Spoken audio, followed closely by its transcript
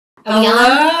Are we on?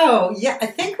 Hello. Yeah, I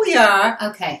think we are.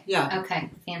 Okay. Yeah. Okay.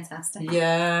 Fantastic.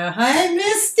 Yeah. Hi,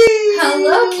 Misty.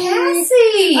 Hello,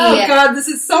 Cassie. Oh, God, this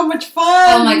is so much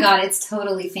fun. Oh, my God. It's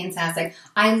totally fantastic.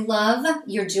 I love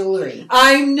your jewelry.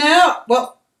 I know.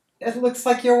 Well, it looks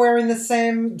like you're wearing the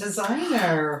same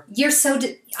designer. You're so...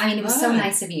 I mean, it was so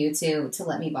nice of you to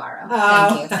let me borrow.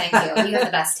 Thank you. Thank you. You have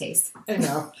the best taste. I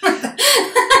know.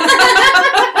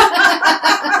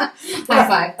 High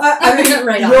five. I mean,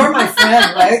 right you're on. my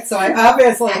friend, right? So I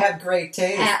obviously have great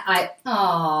taste.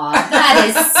 Aw, that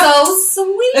is so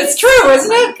sweet. It's true,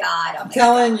 isn't it? it? God, I'm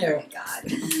telling you. Oh, my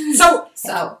God.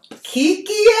 So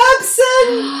Kiki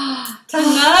Ebsen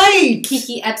tonight.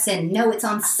 Kiki Ebsen. No, it's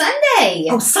on Sunday.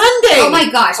 Oh, Sunday. Oh, my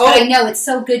gosh. But I know it's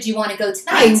so good you want to go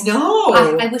tonight. I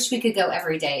know. I wish we could go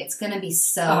every day. It's going to be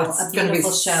a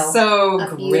beautiful show. So a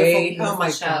great. Beautiful oh, my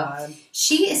show. God.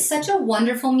 She is such a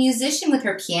wonderful musician with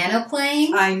her piano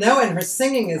playing. I know, and her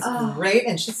singing is great,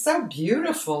 and she's so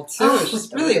beautiful, too.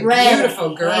 She's really a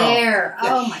beautiful girl. Hair.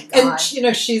 Yeah. Oh, my God. And, you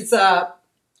know, she's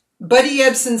Buddy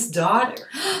Ebsen's daughter.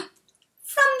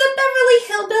 From the Beverly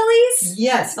Hillbillies?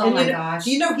 Yes. Oh, my gosh.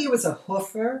 Do you know he was a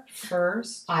hoofer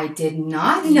first? I did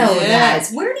not know that.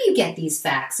 Where do you get these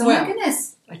facts? Oh, my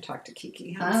goodness. I talked to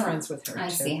Kiki. I'm friends with her, too. I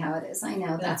see how it is. I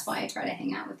know. That's why I try to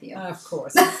hang out with you. Of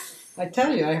course. I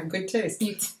tell you, I have good taste.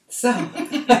 So,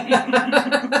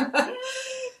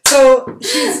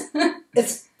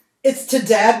 it's To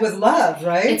Dad with Love,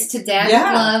 right? It's To Dad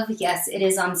with Love. Yes, it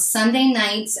is on Sunday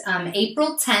night,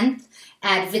 April 10th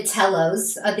at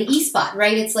Vitello's, the E Spot,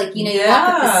 right? It's like, you know, you walk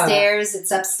up the stairs, it's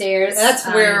upstairs. That's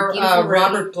where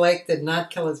Robert Blake did not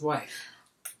kill his wife.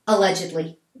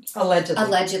 Allegedly.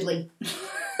 Allegedly.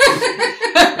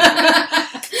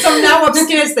 So now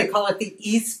upstairs they call it the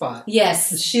E Spot.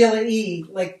 Yes. Sheila E.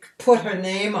 Put her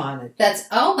name on it.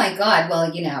 Oh my God.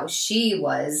 Well, you know, she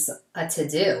was a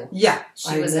to-do. Yeah.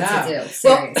 She was a to-do. Serious.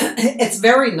 Well, it's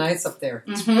very nice up there,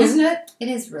 isn't it? It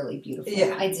is really beautiful.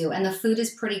 Yeah. I do. And the food is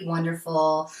pretty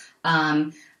wonderful.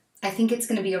 I think it's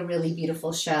going to be a really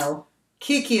beautiful show.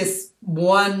 Kiki is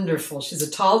wonderful. She's a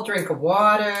tall drink of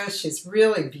water. She's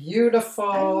really beautiful.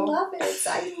 I love it.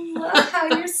 I love how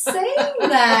you're saying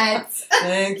that.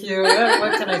 Thank you.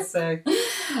 What can I say?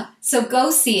 So go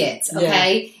see it,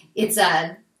 okay? Yeah. It's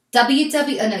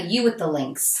you with the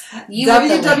links.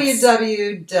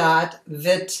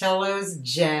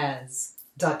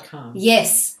 www.vitellosjazz.com.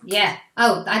 Yes. Yeah.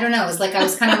 Oh, I don't know. It's like I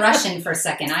was kind of Russian for a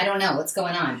second. I don't know what's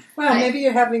going on. Well, maybe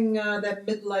you're having that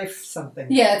midlife something.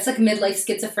 Yeah, it's like midlife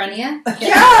schizophrenia.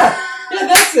 Yeah,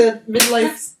 that's it.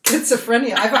 Midlife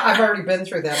schizophrenia. I've already been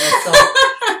through that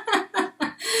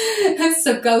myself.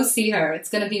 So go see her. It's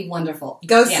going to be wonderful.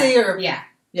 Go see her. Yeah.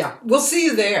 Yeah. We'll see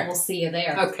you there. We'll see you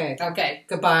there. Okay. Okay.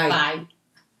 Goodbye. Bye.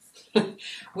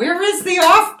 Where is the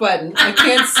off button? I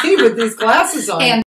can't see with these glasses on. Hey,